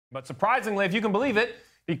But surprisingly, if you can believe it,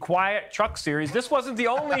 the quiet truck series, this wasn't the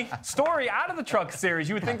only story out of the truck series.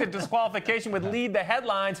 You would think that disqualification would lead the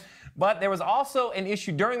headlines, but there was also an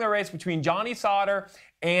issue during the race between Johnny Sauter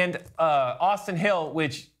and Austin Hill,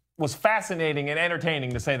 which was fascinating and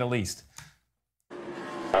entertaining, to say the least.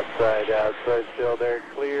 Outside, still there.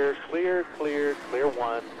 Clear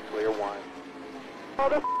one. Oh,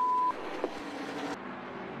 the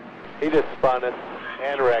he just spun us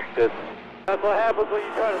and wrecked us. That's what happens when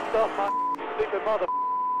you try to stuff my stupid mother.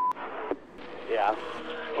 Yeah,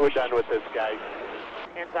 we're done with this guy.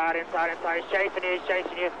 Inside. He's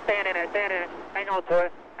chasing you. Stand in it. Hang on to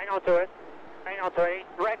it. He's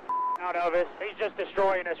wrecked out of us. He's just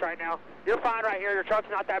destroying us right now. You're fine right here. Your truck's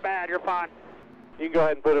not that bad. You're fine. You can go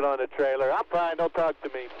ahead and put it on the trailer. I'm fine. Don't talk to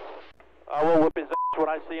me. I will whip his ass when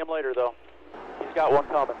I see him later, though. He's got one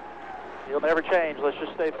coming. He'll never change. Let's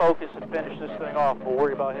just stay focused and finish this thing off. We'll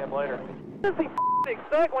worry about him later. Does he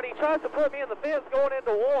expect when he tries to put me in the fence going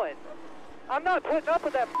into one? I'm not putting up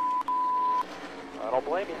with that. I don't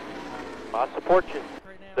blame you. I support you.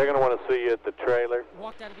 They're going to want to see you at the trailer.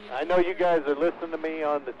 I know you guys are listening to me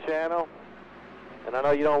on the channel, and I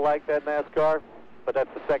know you don't like that NASCAR, but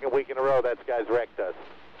that's the second week in a row that guy's wrecked us.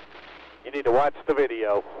 You need to watch the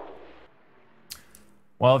video.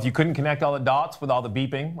 Well, if you couldn't connect all the dots with all the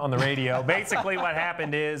beeping on the radio, basically what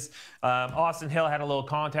happened is Austin Hill had a little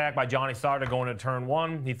contact by Johnny Sauter going to turn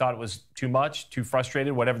one. He thought it was too much, too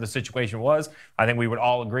frustrated, whatever the situation was. I think we would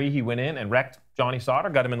all agree he went in and wrecked Johnny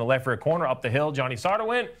Sauter, got him in the left rear corner, up the hill. Johnny Sauter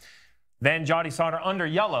went. Then Johnny Sauter under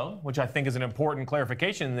yellow, which I think is an important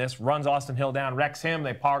clarification in this, runs Austin Hill down, wrecks him.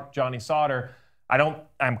 They park Johnny Sauter.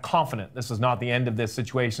 I'm confident this is not the end of this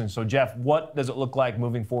situation. So, Jeff, what does it look like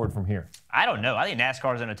moving forward from here? I don't know. I think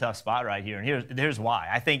NASCAR's in a tough spot right here, and here's why.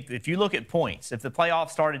 I think if you look at points, if the playoffs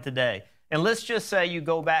started today, and let's just say you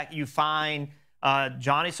go back, you find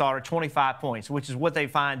Johnny Sauter 25 points, which is what they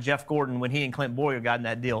fined Jeff Gordon when he and Clint Boyer got in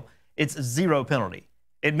that deal. It's 0 penalty.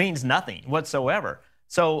 It means nothing whatsoever.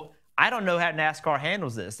 So I don't know how NASCAR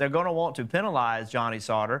handles this. They're going to want to penalize Johnny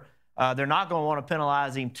Sauter. They're not going to want to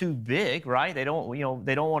penalize him too big, right? They don't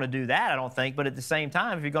want to do that, I don't think. But at the same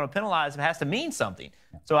time, if you're going to penalize him, it has to mean something.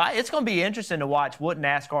 So it's going to be interesting to watch what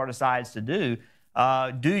NASCAR decides to do.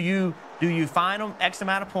 Do you fine them X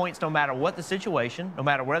amount of points no matter what the situation, no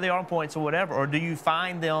matter where they are on points or whatever, or do you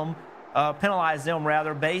fine them, penalize them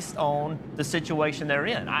rather based on the situation they're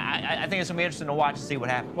in? I think it's going to be interesting to watch and see what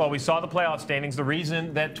happens. Well, we saw the playoff standings. The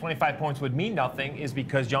reason that 25 points would mean nothing is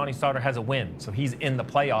because Johnny Sauter has a win, so he's in the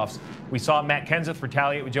playoffs. We saw Matt Kenseth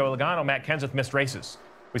retaliate with Joey Logano. Matt Kenseth missed races.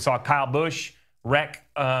 We saw Kyle Busch wreck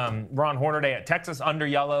Ron Hornaday at Texas under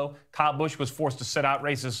yellow. Kyle Busch was forced to sit out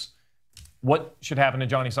races. What should happen to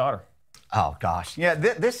Johnny Sauter? Oh, gosh. Yeah,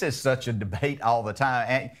 this is such a debate all the time.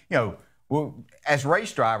 And, well, as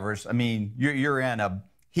race drivers, I mean, you're in a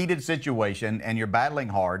heated situation and you're battling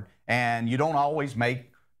hard, and you don't always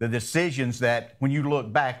make the decisions that, when you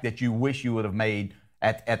look back, that you wish you would have made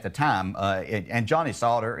at the time. And Johnny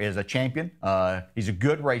Sauter is a champion. He's a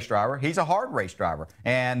good race driver. He's a hard race driver.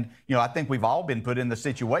 And, I think we've all been put in the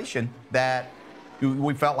situation that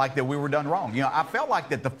we felt like that we were done wrong. I felt like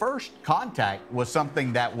that the first contact was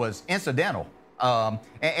something that was incidental.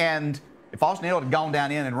 And if Austin Hill had gone down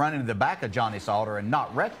in and run into the back of Johnny Sauter and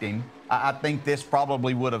not wrecked him, I think this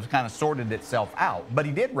probably would have kind of sorted itself out. But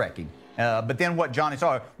he did wreck him. But then what Johnny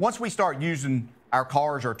Sauter, once we start using our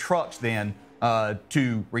cars or trucks then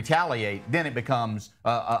to retaliate, then it becomes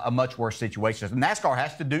a much worse situation. So NASCAR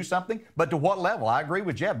has to do something, but to what level? I agree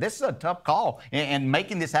with Jeff. This is a tough call, and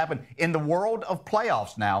making this happen in the world of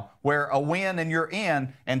playoffs now, where a win and you're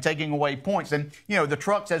in and taking away points. And, the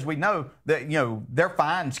trucks, as we know, that their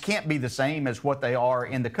fines can't be the same as what they are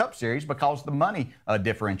in the Cup Series because of the money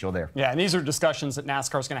differential there. Yeah, and these are discussions that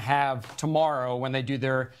NASCAR is going to have tomorrow when they do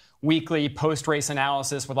their weekly post-race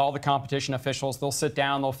analysis with all the competition officials. They'll sit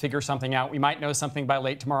down, they'll figure something out. We might know something by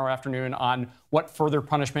late tomorrow afternoon on what further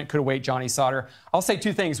punishment could await Johnny Sauter. I'll say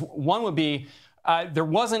two things. One would be there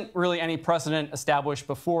wasn't really any precedent established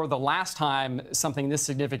before the last time something this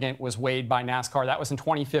significant was weighed by NASCAR. That was in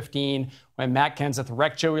 2015 when Matt Kenseth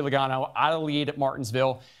wrecked Joey Logano out of the lead at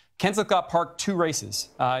Martinsville. Kenseth got parked 2 races,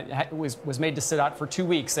 was made to sit out for 2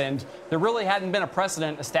 weeks, and there really hadn't been a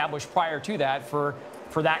precedent established prior to that for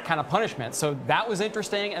that kind of punishment. So that was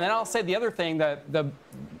interesting. And then I'll say the other thing, the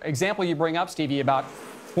example you bring up, Stevie, about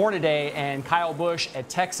Hornaday and Kyle Busch at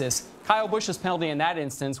Texas. Kyle Busch's penalty in that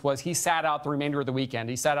instance was he sat out the remainder of the weekend.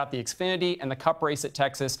 He sat out the Xfinity and the Cup race at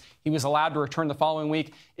Texas. He was allowed to return the following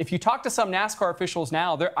week. If you talk to some NASCAR officials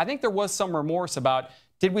now, I think there was some remorse about,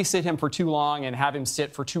 did we sit him for too long and have him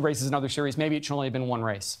sit for 2 races in other series? Maybe it should only have been 1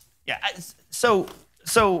 race. Yeah, so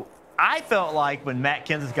So I felt like when Matt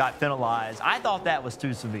Kenseth got penalized, I thought that was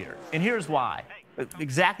too severe. And here's why.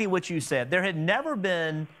 Exactly what you said. There had never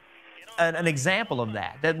been an example of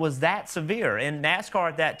that was that severe. And NASCAR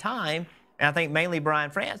at that time, and I think mainly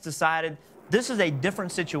Brian France, decided this is a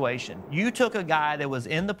different situation. You took a guy that was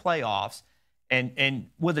in the playoffs and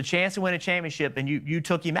with a chance to win a championship, and you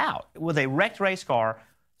took him out with a wrecked race car.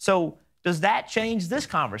 So does that change this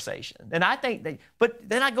conversation? And I think but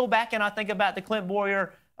then I go back and I think about the Clint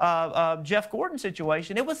Bowyer, Jeff Gordon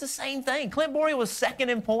situation. It was the same thing. Clint Bowyer was second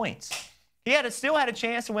in points. He still had a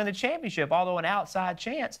chance to win the championship, although an outside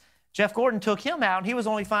chance. Jeff Gordon took him out, and he was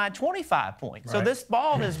only fined 25 points. Right. So this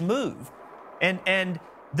ball has moved. And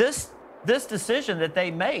this decision that they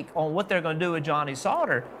make on what they're going to do with Johnny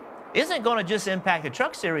Sauter isn't going to just impact the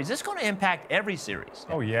Truck Series. It's going to impact every series.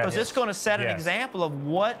 Oh, yeah. Because it's going to set an example of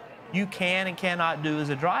what you can and cannot do as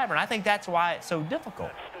a driver. And I think that's why it's so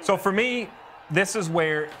difficult. So for me, this is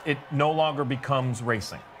where it no longer becomes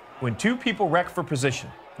racing. When two people wreck for position,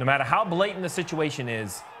 no matter how blatant the situation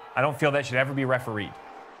is, I don't feel that should ever be refereed.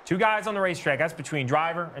 Two guys on the racetrack, that's between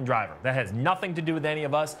driver and driver. That has nothing to do with any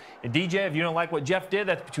of us. And DJ, if you don't like what Jeff did,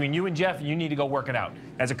 that's between you and Jeff, and you need to go work it out.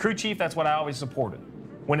 As a crew chief, that's what I always supported.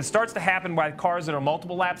 When it starts to happen by cars that are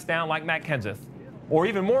multiple laps down like Matt Kenseth, or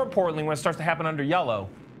even more importantly, when it starts to happen under yellow,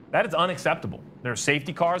 that is unacceptable. There are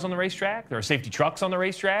safety cars on the racetrack. There are safety trucks on the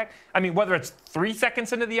racetrack. I mean, whether it's 3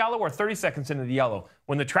 seconds into the yellow or 30 seconds into the yellow,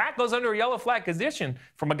 when the track goes under a yellow flag condition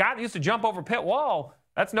from a guy that used to jump over pit wall,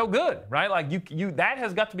 that's no good, right? Like that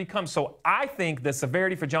has got to become. So I think the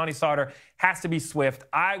severity for Johnny Sauter has to be swift.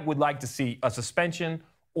 I would like to see a suspension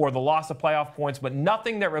or the loss of playoff points, but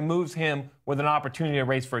nothing that removes him with an opportunity to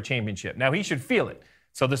race for a championship. Now, he should feel it.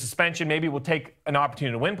 So the suspension maybe will take an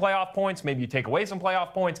opportunity to win playoff points. Maybe you take away some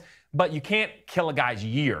playoff points, but you can't kill a guy's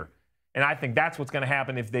year. And I think that's what's going to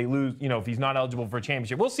happen if they lose, if he's not eligible for a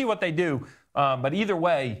championship. We'll see what they do. But either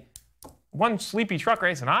way, one sleepy truck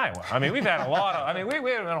race in Iowa. I mean, we've had a lot of,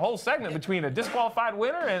 we had a whole segment between a disqualified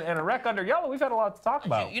winner and a wreck under yellow. We've had a lot to talk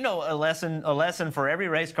about. A lesson for every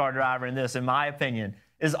race car driver in this, in my opinion,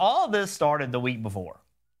 is all of this started the week before.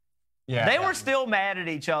 Yeah, they were still mad at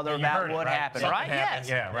each other about what happened, right? Yes.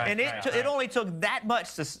 Yeah, right. And it only took that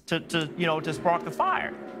much to spark the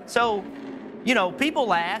fire. So, people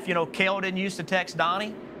laugh. Kale didn't used to text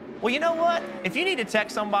Donnie. Well, you know what? If you need to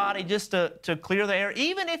text somebody just to clear the air,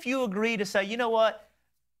 even if you agree to say, you know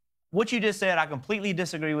what you just said I completely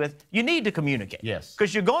disagree with, you need to communicate. Yes.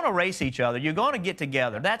 Because you're going to race each other. You're going to get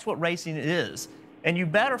together. That's what racing is. And you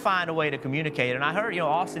better find a way to communicate. And I heard,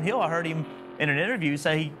 Austin Hill, I heard him in an interview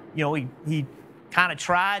say, he kind of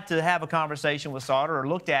tried to have a conversation with Sauter or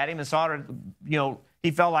looked at him, and Sauter,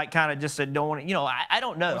 he felt like kind of just said, I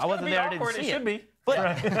don't know. I wasn't there, I didn't see it. Should be.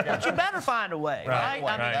 But you better find a way, right?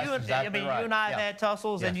 You and I have had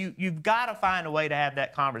tussles, and you've got to find a way to have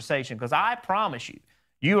that conversation. Because I promise you,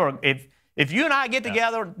 if you and I get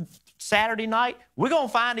together Saturday night, we're going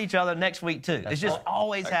to find each other next week too. It's just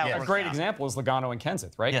always how it works. A great example is Logano and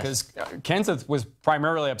Kenseth, right? Because Kenseth was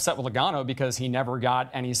primarily upset with Logano because he never got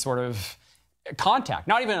any sort of contact.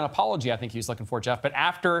 Not even an apology, I think he was looking for, Jeff. But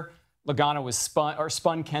after Logano was spun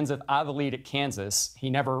Kenseth out of the lead at Kansas, he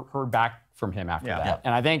never heard back from him after that. Yeah.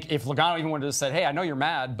 And I think if Logano even would have said, hey, I know you're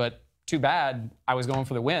mad, but too bad, I was going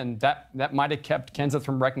for the win, that might have kept Kenseth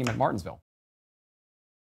from wrecking him at Martinsville.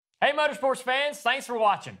 Hey, Motorsports fans, thanks for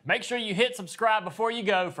watching. Make sure you hit subscribe before you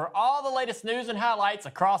go for all the latest news and highlights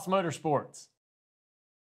across motorsports.